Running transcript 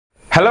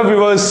Hello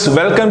viewers,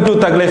 welcome to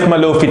Thug Life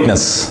Malo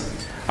Fitness.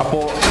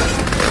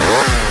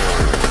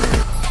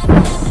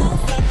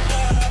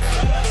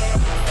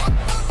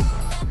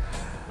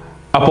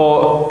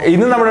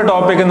 ഇന്ന് നമ്മുടെ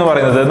topic എന്ന്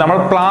പറയുന്നത് നമ്മൾ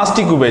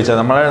പ്ലാസ്റ്റിക് ഉപയോഗിച്ചാൽ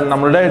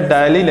നമ്മുടെ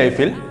ഡെയിലി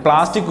ലൈഫിൽ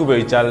പ്ലാസ്റ്റിക്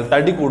ഉപയോഗിച്ചാൽ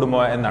തടി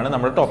കൂടുമോ എന്നാണ്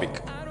നമ്മുടെ ടോപ്പിക്.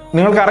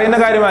 നിങ്ങൾക്ക് അറിയുന്ന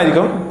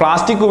കാര്യമായിരിക്കും,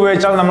 പ്ലാസ്റ്റിക്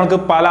ഉപയോഗിച്ചാൽ നമുക്ക്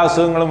പല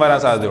അസുഖങ്ങളും വരാൻ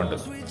സാധ്യതയുണ്ട്.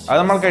 അത്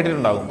നമ്മൾ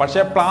കേട്ടിട്ടുണ്ടാകും.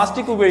 പക്ഷേ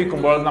പ്ലാസ്റ്റിക്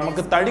ഉപയോഗിക്കുമ്പോൾ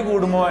നമുക്ക് തടി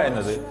കൂടുമോ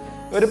എന്നത്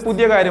ഒരു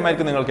പുതിയ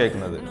കാര്യമായിരിക്കും നിങ്ങൾ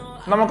കേൾക്കുന്നത്.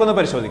 നമുക്കൊന്ന്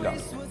പരിശോധിക്കാം.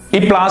 ഈ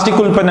പ്ലാസ്റ്റിക്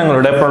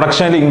ഉൽപ്പന്നങ്ങളുടെ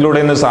പ്രൊഡക്ഷനിൽ ഇൻക്ലൂഡ്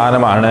ചെയ്യുന്ന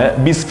സാധനമാണ്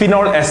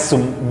ബിസ്ഫിനോൾ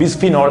എസും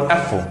ബിസ്ഫിനോൾ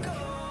എഫും.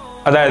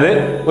 അതായത്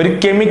ഒരു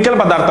കെമിക്കൽ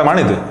പദാർത്ഥമാണ്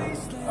ഇത്.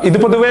 ഇത്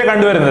പൊതുവെ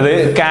കണ്ടുവരുന്നത്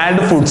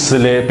കാൻഡ്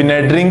ഫുഡ്സില്, പിന്നെ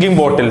ഡ്രിങ്കിങ്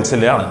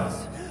ബോട്ടിൽസിലാണ്.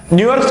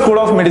 ന്യൂയോർക്ക് സ്കൂൾ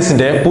ഓഫ്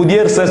മെഡിസിന്റെ പുതിയ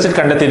റിസർച്ചിൽ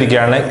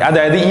കണ്ടെത്തിയിരിക്കുകയാണ്,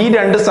 അതായത് ഈ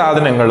രണ്ട്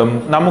സാധനങ്ങളും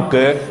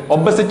നമുക്ക്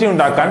ഒബസിറ്റി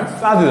ഉണ്ടാക്കാൻ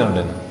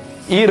സാധ്യതയുണ്ട്.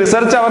 ഈ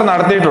റിസർച്ച് അവർ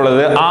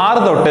നടത്തിയിട്ടുള്ളത്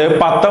 6 തൊട്ട്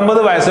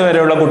 19 വയസ്സ്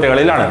വരെയുള്ള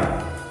കുട്ടികളിലാണ്.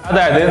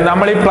 അതായത്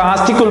നമ്മൾ ഈ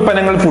പ്ലാസ്റ്റിക്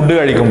ഉൽപ്പന്നങ്ങൾ ഫുഡ്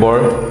കഴിക്കുമ്പോൾ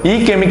ഈ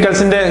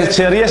കെമിക്കൽസിന്റെ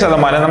ചെറിയ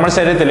ശതമാനം നമ്മുടെ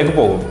ശരീരത്തിലേക്ക്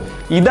പോകും.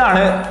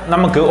 ഇതാണ്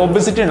നമുക്ക്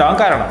ഒബസിറ്റി ഉണ്ടാകാൻ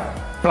കാരണം.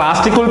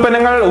 പ്ലാസ്റ്റിക്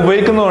ഉൽപ്പന്നങ്ങൾ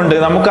ഉപയോഗിക്കുന്നതുകൊണ്ട്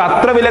നമുക്ക്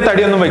അത്ര വലിയ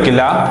തടിയൊന്നും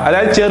വെക്കില്ല.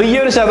 അതായത്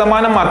ചെറിയൊരു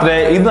ശതമാനം മാത്രമേ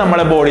ഇത്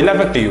നമ്മുടെ ബോഡിയിൽ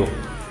എഫക്ട് ചെയ്യൂ.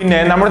 പിന്നെ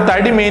നമ്മുടെ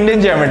തടി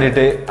മെയിൻറ്റെയിൻ ചെയ്യാൻ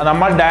വേണ്ടിയിട്ട്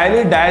നമ്മൾ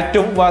ഡെയിലി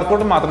ഡയറ്റും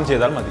വർക്കൗട്ടും മാത്രം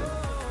ചെയ്താൽ മതി.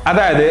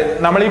 അതായത്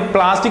നമ്മൾ ഈ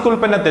പ്ലാസ്റ്റിക്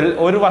ഉൽപ്പന്നത്തിൽ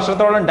ഒരു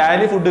വർഷത്തോളം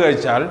ഡെയിലി ഫുഡ്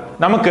കഴിച്ചാൽ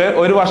നമുക്ക്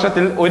ഒരു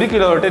വർഷത്തിൽ 1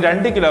 കിലോ തൊട്ട്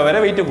 2 കിലോ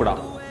വരെ വെയിറ്റ് കൂടാം.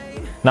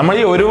 നമ്മൾ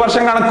ഈ ഒരു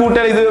വർഷം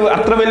കണക്കൂട്ടിയാൽ ഇത്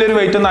അത്ര വലിയൊരു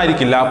വെയിറ്റ് ഒന്നും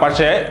ആയിരിക്കില്ല.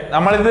 പക്ഷേ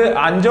നമ്മളിത്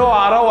 5 or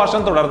 6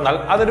 വർഷം തുടർന്നാൽ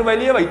അതൊരു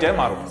വലിയ വെയിറ്റായി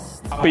മാറും.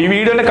 അപ്പൊ ഈ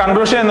വീഡിയോയുടെ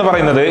കൺക്ലൂഷൻ എന്ന്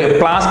പറയുന്നത്,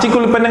 പ്ലാസ്റ്റിക്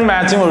ഉൽപ്പന്ന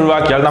മാച്ചിങ്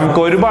ഒഴിവാക്കിയാൽ നമുക്ക്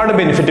ഒരുപാട്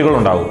ബെനിഫിറ്റുകൾ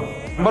ഉണ്ടാകും.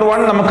 നമ്പർ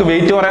 1, നമുക്ക്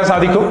വെയിറ്റ് കുറയാൻ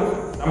സാധിക്കും.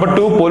 Number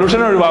 2,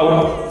 pollution ഒഴിവാകും.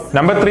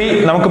 നമ്പർ 3,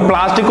 നമുക്ക്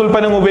പ്ലാസ്റ്റിക്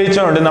ഉൽപ്പന്നം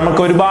ഉപയോഗിച്ചുകൊണ്ട്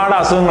നമുക്ക് ഒരുപാട്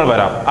അസുഖങ്ങൾ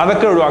വരാം,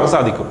 അതൊക്കെ ഒഴിവാക്കാൻ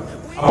സാധിക്കും.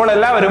 അപ്പോൾ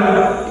എല്ലാവരും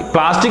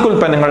പ്ലാസ്റ്റിക്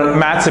ഉൽപ്പന്നങ്ങൾ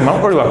മാക്സിമം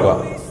ഒഴിവാക്കുക.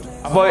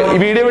 അപ്പോൾ ഈ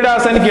വീഡിയോ ഇവിടെ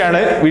അവസാനിക്കുകയാണ്.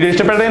 വീഡിയോ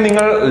ഇഷ്ടപ്പെട്ടെങ്കിൽ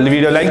നിങ്ങൾ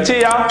വീഡിയോ ലൈക്ക്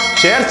ചെയ്യുക,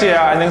 ഷെയർ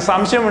ചെയ്യുക. എന്തെങ്കിലും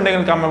സംശയം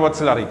ഉണ്ടെങ്കിൽ കമന്റ്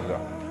ബോക്സിൽ അറിയിക്കുക.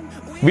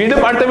 വീണ്ടും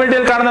അടുത്ത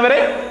വീഡിയോയിൽ കാണുന്നവരെ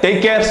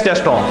ടേക്ക് കെയർ, സ്റ്റേ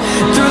സ്ട്രോങ്.